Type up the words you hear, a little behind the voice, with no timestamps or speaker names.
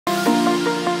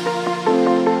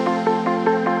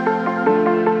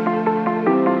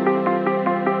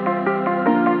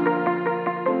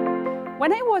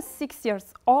6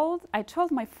 years old, I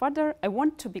told my father I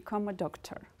want to become a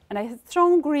doctor. And I had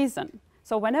strong reason.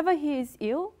 So whenever he is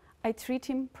ill, I treat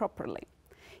him properly.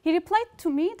 He replied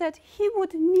to me that he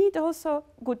would need also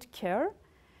good care,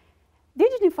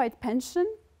 dignified pension,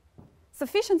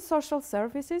 sufficient social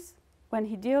services when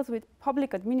he deals with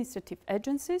public administrative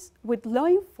agencies, with law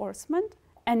enforcement,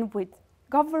 and with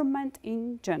government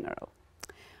in general.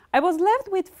 I was left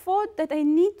with thought that I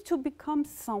need to become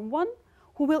someone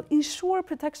who will ensure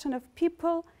protection of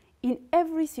people in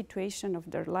every situation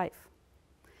of their life.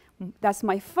 Thus,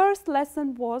 my first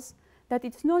lesson was that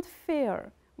it's not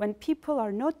fair when people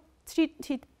are not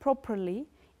treated properly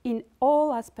in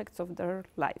all aspects of their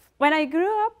life. When I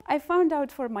grew up, I found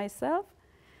out for myself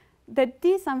that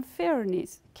this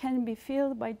unfairness can be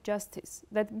filled by justice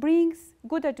that brings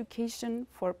good education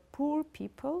for poor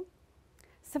people,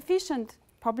 sufficient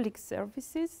public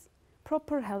services,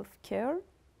 proper health care,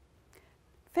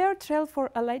 fair trial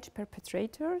for alleged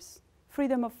perpetrators,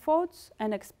 freedom of thoughts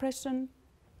and expression,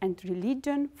 and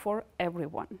religion for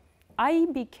everyone. I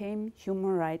became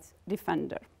human rights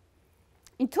defender.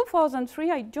 In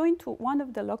 2003, I joined to one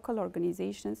of the local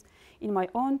organizations in my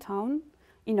own town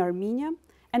in Armenia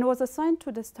and was assigned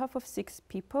to the staff of 6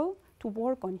 people to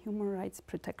work on human rights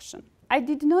protection. I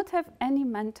did not have any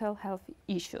mental health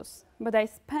issues, but I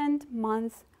spent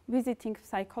months visiting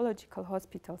psychological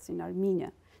hospitals in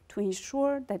Armenia to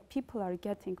ensure that people are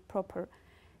getting proper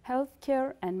health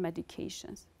care and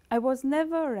medications. I was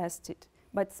never arrested,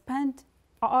 but spent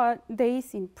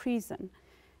days in prison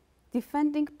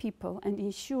defending people and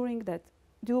ensuring that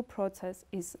due process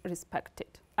is respected.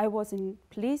 I was in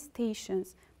police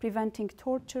stations preventing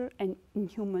torture and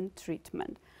inhuman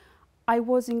treatment. I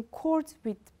was in courts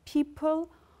with people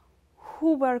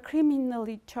who were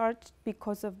criminally charged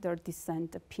because of their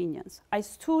dissent opinions. I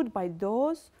stood by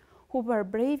those who were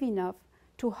brave enough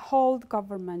to hold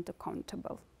government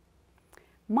accountable.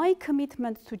 My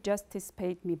commitment to justice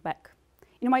paid me back.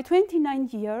 In my 29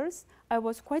 years, I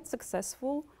was quite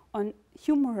successful on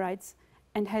human rights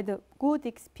and had a good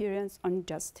experience on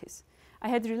justice. I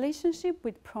had a relationship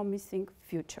with promising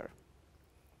future.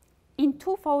 In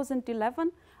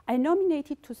 2011, I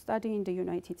nominated to study in the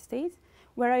United States,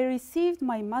 where I received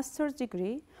my master's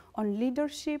degree on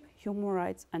leadership, human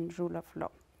rights, and rule of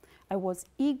law. I was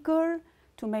eager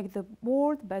to make the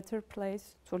world a better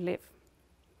place to live.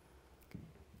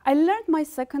 I learned my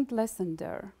second lesson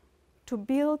there, to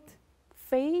build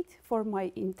faith for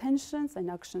my intentions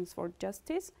and actions for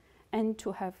justice, and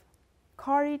to have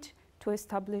courage to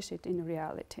establish it in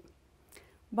reality.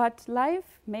 But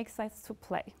life makes us to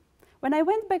play. When I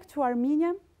went back to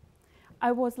Armenia,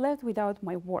 I was left without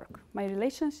my work. My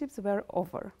relationships were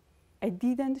over. I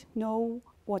didn't know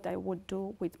what I would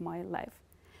do with my life.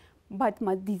 But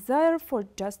my desire for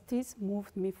justice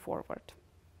moved me forward.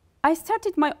 I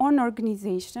started my own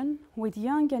organization with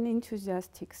young and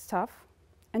enthusiastic staff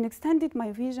and extended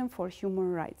my vision for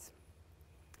human rights.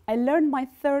 I learned my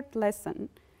third lesson,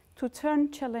 to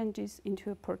turn challenges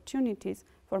into opportunities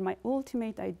for my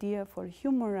ultimate idea for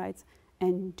human rights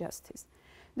and justice.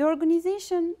 The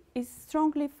organization is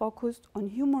strongly focused on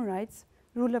human rights,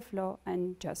 rule of law,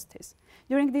 and justice.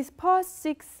 During these past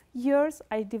 6 years,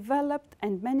 I developed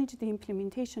and managed the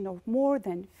implementation of more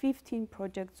than 15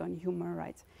 projects on human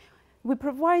rights. We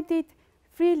provided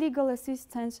free legal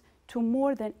assistance to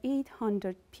more than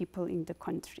 800 people in the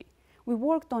country. We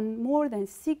worked on more than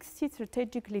 60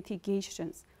 strategic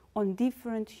litigations on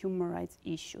different human rights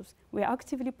issues. We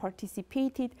actively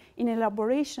participated in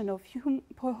elaboration of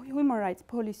human rights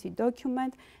policy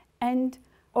document and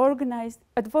organized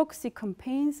advocacy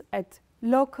campaigns at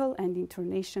local and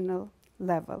international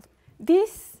level.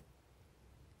 This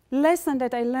lesson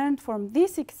that I learned from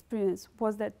this experience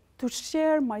was that to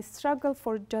share my struggle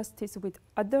for justice with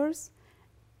others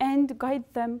and guide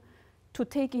them to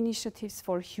take initiatives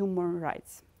for human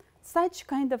rights. Such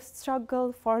kind of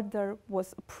struggle further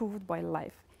was approved by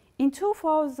life. In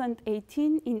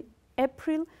 2018, in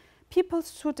April, people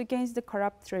stood against the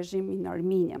corrupt regime in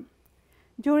Armenia.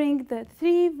 During the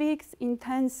 3 weeks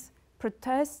intense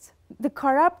protests, the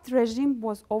corrupt regime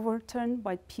was overturned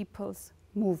by people's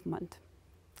movement.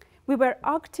 We were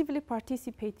actively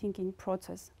participating in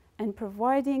protests and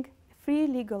providing free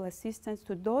legal assistance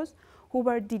to those who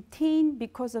were detained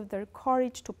because of their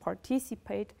courage to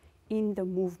participate in the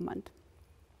movement.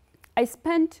 I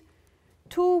spent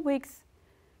 2 weeks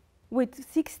with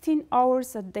 16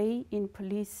 hours a day in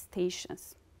police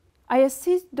stations. I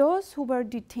assist those who were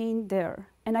detained there,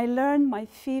 and I learned my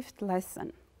 5th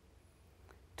lesson,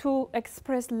 to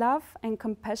express love and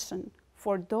compassion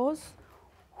for those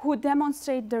who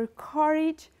demonstrate their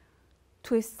courage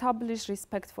to establish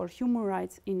respect for human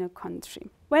rights in a country.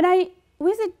 When I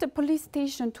visited the police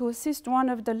station to assist one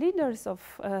of the leaders of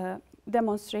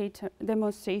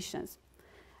demonstrations,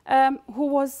 who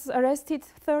was arrested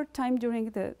third time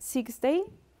during the 6th day,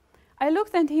 I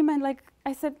looked at him and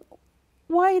I said,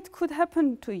 why it could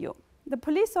happen to you? The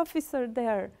police officer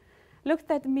there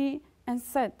looked at me and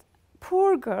said,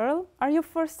 poor girl, are you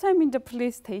first time in the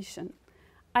police station?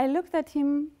 I looked at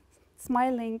him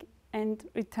smiling and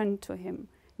returned to him.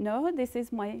 No, this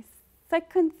is my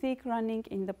second week running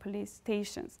in the police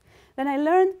stations. Then I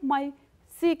learned my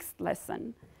 6th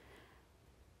lesson.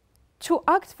 To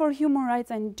act for human rights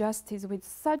and justice with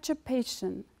such a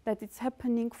passion that it's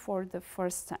happening for the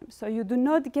first time. So you do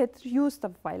not get used to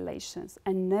violations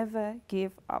and never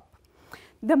give up.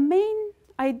 The main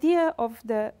idea of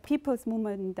the people's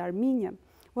movement in Armenia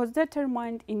was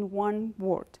determined in one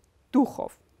word,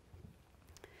 Dukhov.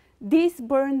 This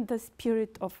burned the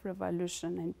spirit of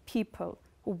revolution and people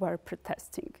who were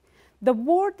protesting. The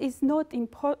word is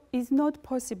not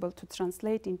possible to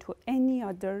translate into any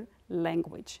other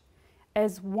language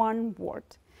as one word.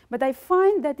 But I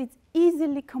find that it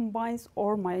easily combines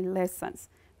all my lessons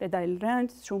that I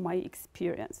learned through my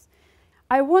experience.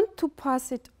 I want to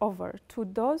pass it over to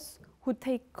those who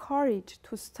take courage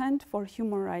to stand for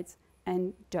human rights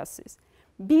and justice.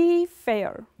 Be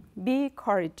fair, be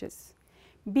courageous,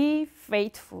 be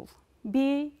faithful,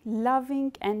 be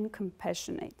loving and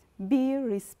compassionate, be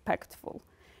respectful,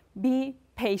 be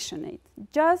passionate.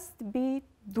 Just be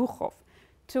Dukhov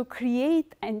to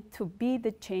create and to be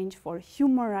the change for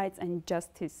human rights and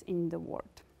justice in the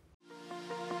world.